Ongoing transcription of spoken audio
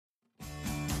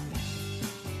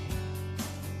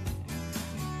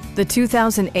the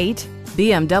 2008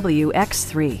 BMW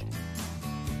X3.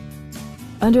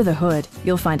 Under the hood,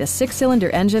 you'll find a 6-cylinder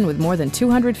engine with more than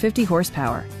 250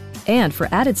 horsepower. And for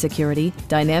added security,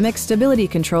 dynamic stability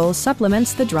control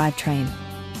supplements the drivetrain.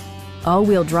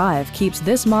 All-wheel drive keeps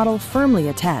this model firmly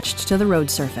attached to the road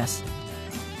surface.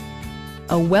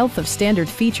 A wealth of standard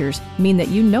features mean that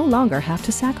you no longer have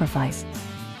to sacrifice,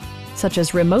 such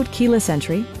as remote keyless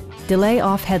entry,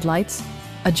 delay-off headlights,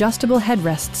 adjustable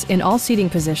headrests in all seating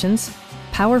positions,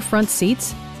 power front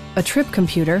seats, a trip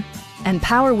computer, and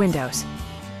power windows.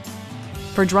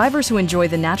 For drivers who enjoy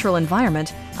the natural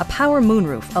environment, a power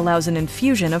moonroof allows an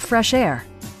infusion of fresh air.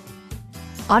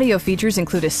 Audio features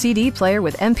include a CD player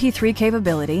with MP3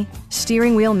 capability,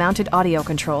 steering wheel mounted audio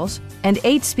controls, and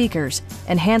 8 speakers,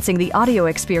 enhancing the audio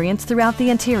experience throughout the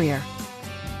interior.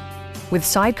 With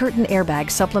side curtain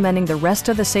airbags supplementing the rest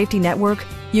of the safety network,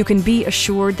 you can be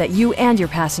assured that you and your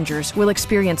passengers will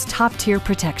experience top-tier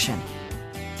protection.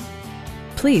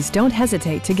 Please don't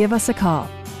hesitate to give us a call.